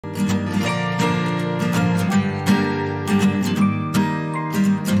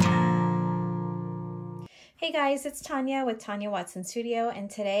Hey guys, it's Tanya with Tanya Watson Studio, and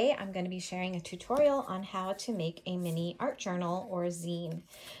today I'm going to be sharing a tutorial on how to make a mini art journal or zine.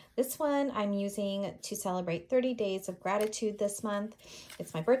 This one I'm using to celebrate 30 days of gratitude this month.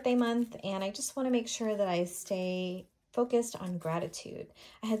 It's my birthday month, and I just want to make sure that I stay focused on gratitude.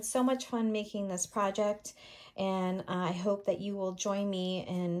 I had so much fun making this project, and I hope that you will join me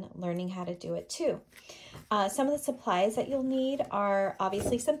in learning how to do it too. Some of the supplies that you'll need are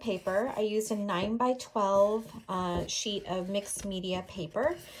obviously some paper. I used a 9 by 12 sheet of mixed media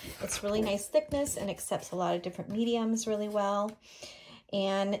paper. It's really nice thickness and accepts a lot of different mediums really well.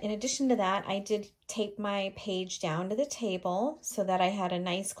 And in addition to that, I did tape my page down to the table so that I had a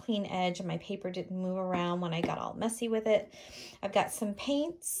nice clean edge and my paper didn't move around when I got all messy with it. I've got some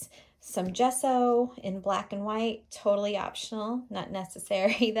paints, some gesso in black and white, totally optional, not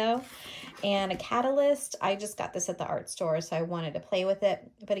necessary though, and a catalyst. I just got this at the art store, so I wanted to play with it.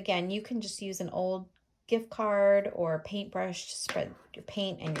 But again, you can just use an old gift card or paintbrush to spread your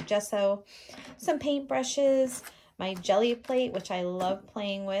paint and your gesso. Some paint brushes, my jelly plate, which I love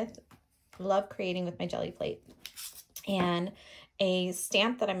playing with, love creating with my jelly plate, and a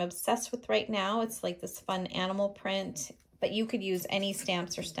stamp that I'm obsessed with right now. It's like this fun animal print, but you could use any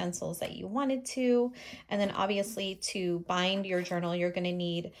stamps or stencils that you wanted to. And then obviously to bind your journal, you're going to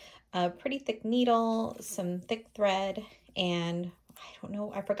need a pretty thick needle, some thick thread, and I don't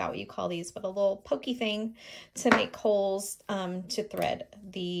know, I forgot what you call these, but a little pokey thing to make holes to thread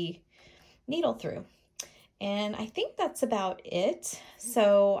the needle through. And I think that's about it.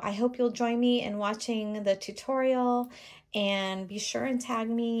 So I hope you'll join me in watching the tutorial, and be sure and tag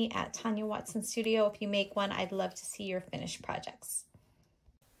me at Tanya Watson Studio if you make one. I'd love to see your finished projects.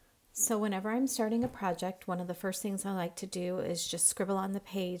 So whenever I'm starting a project, one of the first things I like to do is just scribble on the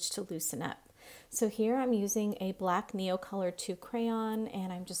page to loosen up. So here I'm using a black Neocolor 2 crayon,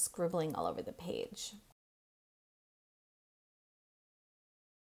 and I'm just scribbling all over the page.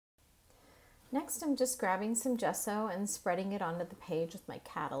 Next, I'm just grabbing some gesso and spreading it onto the page with my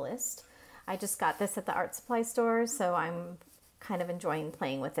catalyst. I just got this at the art supply store, so I'm kind of enjoying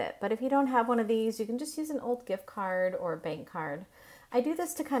playing with it. But if you don't have one of these, you can just use an old gift card or a bank card. I do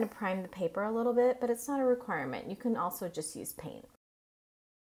this to kind of prime the paper a little bit, but it's not a requirement. You can also just use paint.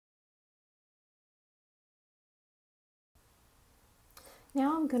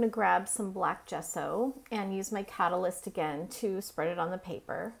 Now I'm going to grab some black gesso and use my catalyst again to spread it on the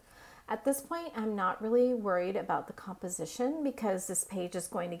paper. At this point, I'm not really worried about the composition because this page is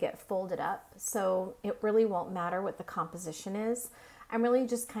going to get folded up, so it really won't matter what the composition is. I'm really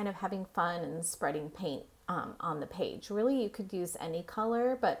just kind of having fun and spreading paint on the page. Really, you could use any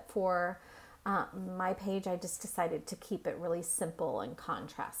color, but for my page, I just decided to keep it really simple and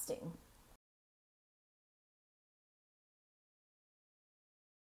contrasting.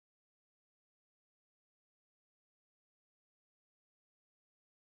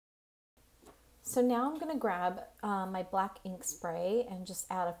 So now I'm going to grab my black ink spray and just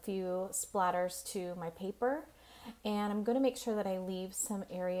add a few splatters to my paper. And I'm going to make sure that I leave some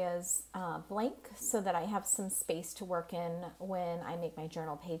areas blank so that I have some space to work in when I make my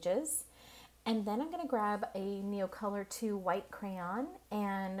journal pages. And then I'm going to grab a Neocolor 2 white crayon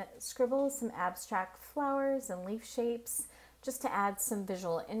and scribble some abstract flowers and leaf shapes just to add some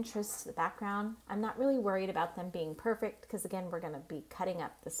visual interest to the background. I'm not really worried about them being perfect because again, we're going to be cutting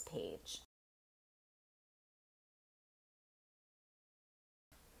up this page.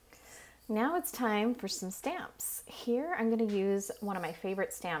 Now it's time for some stamps. Here I'm going to use one of my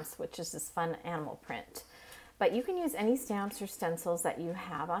favorite stamps, which is this fun animal print. But you can use any stamps or stencils that you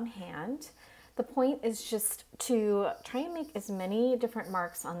have on hand. The point is just to try and make as many different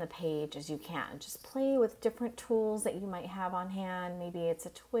marks on the page as you can. Just play with different tools that you might have on hand. Maybe it's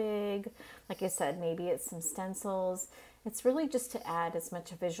a twig, like I said, maybe it's some stencils. It's really just to add as much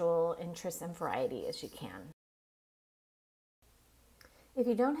visual interest and variety as you can. If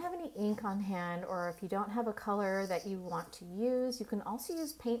you don't have any ink on hand, or if you don't have a color that you want to use, you can also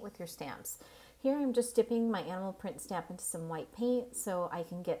use paint with your stamps. Here I'm just dipping my animal print stamp into some white paint so I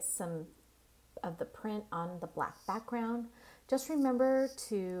can get some of the print on the black background. Just remember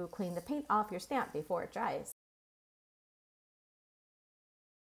to clean the paint off your stamp before it dries.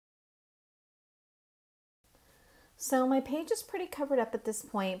 So my page is pretty covered up at this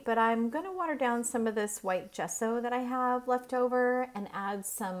point, but I'm going to water down some of this white gesso that I have left over and add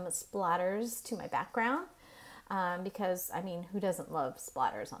some splatters to my background because, I mean, who doesn't love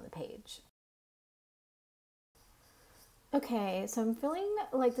splatters on the page? Okay, so I'm feeling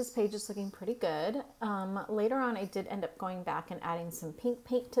like this page is looking pretty good. Later on, I did end up going back and adding some pink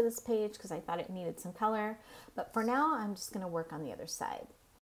paint to this page because I thought it needed some color, but for now, I'm just going to work on the other side.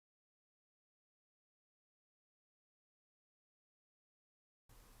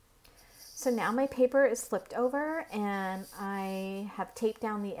 So now my paper is flipped over and I have taped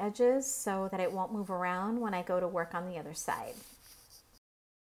down the edges so that it won't move around when I go to work on the other side.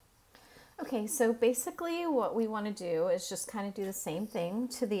 Okay, so basically what we want to do is just kind of do the same thing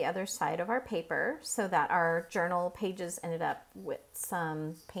to the other side of our paper so that our journal pages ended up with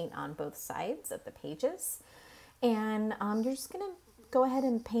some paint on both sides of the pages. And you're just going to go ahead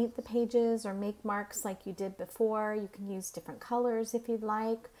and paint the pages or make marks like you did before. You can use different colors if you'd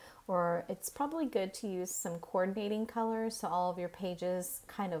like, or it's probably good to use some coordinating colors so all of your pages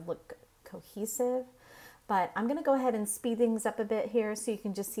kind of look cohesive. But I'm going to go ahead and speed things up a bit here so you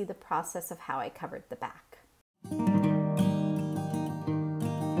can just see the process of how I covered the back.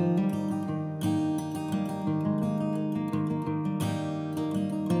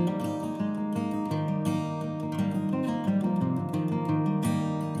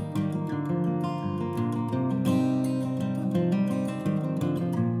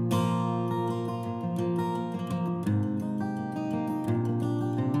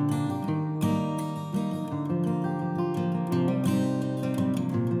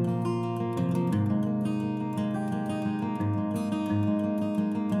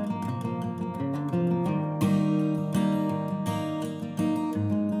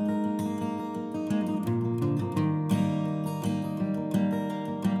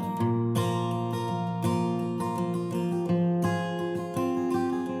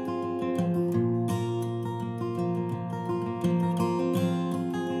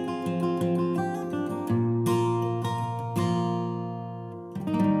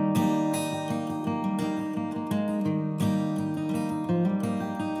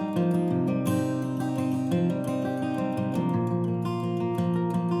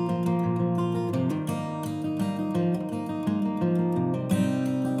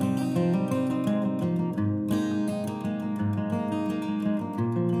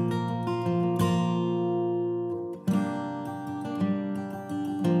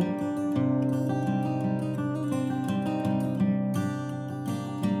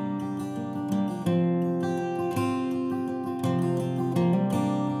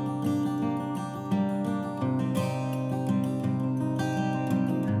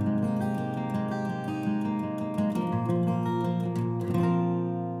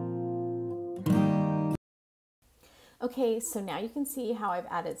 Okay, so now you can see how I've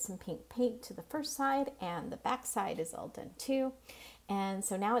added some pink paint to the first side and the back side is all done too. And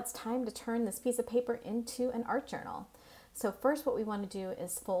so now it's time to turn this piece of paper into an art journal. So first what we want to do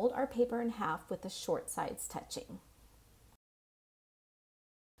is fold our paper in half with the short sides touching.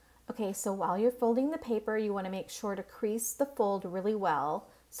 Okay, so while you're folding the paper, you want to make sure to crease the fold really well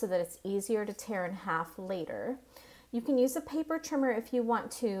so that it's easier to tear in half later. You can use a paper trimmer if you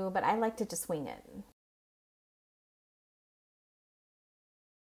want to, but I like to just wing it.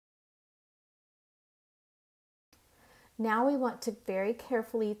 Now we want to very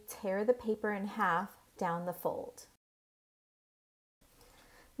carefully tear the paper in half down the fold.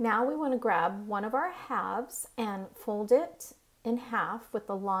 Now we want to grab one of our halves and fold it in half with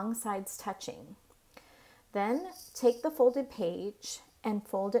the long sides touching. Then take the folded page and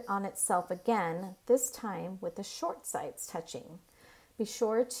fold it on itself again, this time with the short sides touching. Be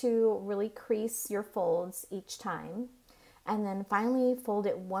sure to really crease your folds each time. And then finally fold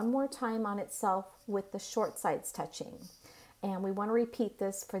it one more time on itself with the short sides touching. And we want to repeat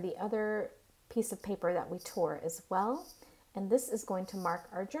this for the other piece of paper that we tore as well. And this is going to mark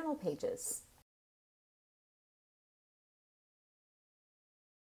our journal pages.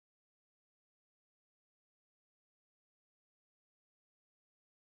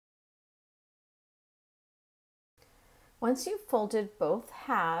 Once you've folded both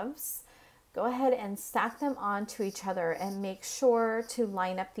halves, go ahead and stack them onto each other and make sure to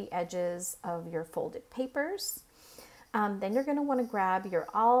line up the edges of your folded papers. Then you're going to want to grab your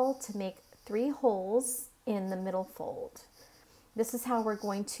awl to make 3 holes in the middle fold. This is how we're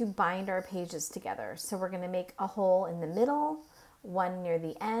going to bind our pages together. So we're going to make a hole in the middle, one near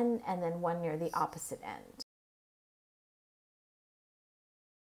the end, and then one near the opposite end.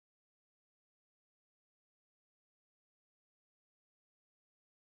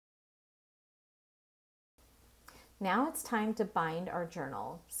 Now it's time to bind our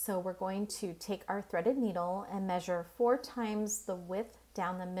journal. So we're going to take our threaded needle and measure 4 times the width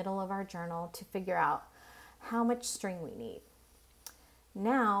down the middle of our journal to figure out how much string we need.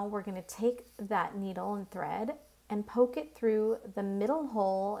 Now we're going to take that needle and thread and poke it through the middle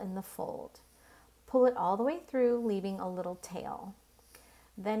hole in the fold. Pull it all the way through, leaving a little tail.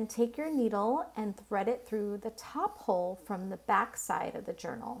 Then take your needle and thread it through the top hole from the back side of the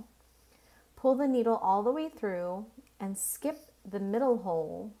journal. Pull the needle all the way through and skip the middle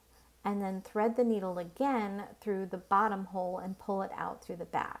hole and then thread the needle again through the bottom hole and pull it out through the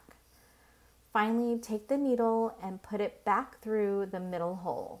back. Finally, take the needle and put it back through the middle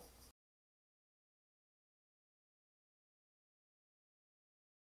hole.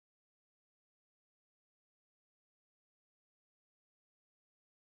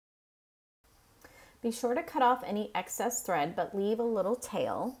 Be sure to cut off any excess thread, but leave a little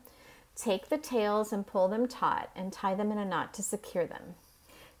tail. Take the tails and pull them taut and tie them in a knot to secure them.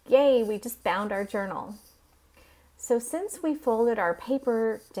 Yay, we just bound our journal. So since we folded our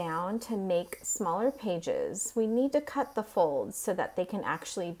paper down to make smaller pages, we need to cut the folds so that they can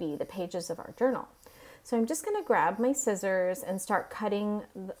actually be the pages of our journal. So I'm just going to grab my scissors and start cutting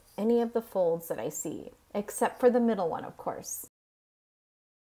any of the folds that I see, except for the middle one, of course.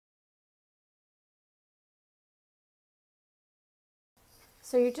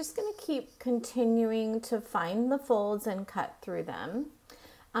 So you're just going to keep continuing to find the folds and cut through them.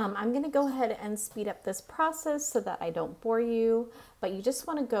 I'm going to go ahead and speed up this process so that I don't bore you, but you just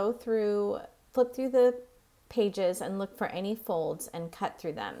want to go through, flip through the pages and look for any folds and cut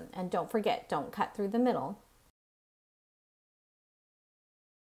through them. And don't forget, don't cut through the middle.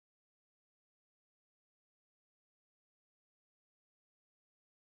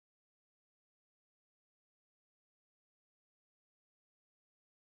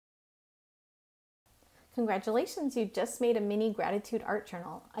 Congratulations, you just made a mini gratitude art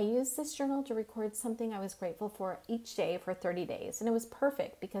journal. I used this journal to record something I was grateful for each day for 30 days, and it was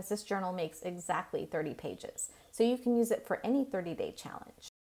perfect because this journal makes exactly 30 pages, so you can use it for any 30-day challenge.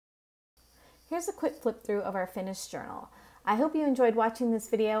 Here's a quick flip through of our finished journal. I hope you enjoyed watching this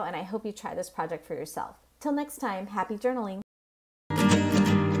video, and I hope you try this project for yourself. Till next time, happy journaling!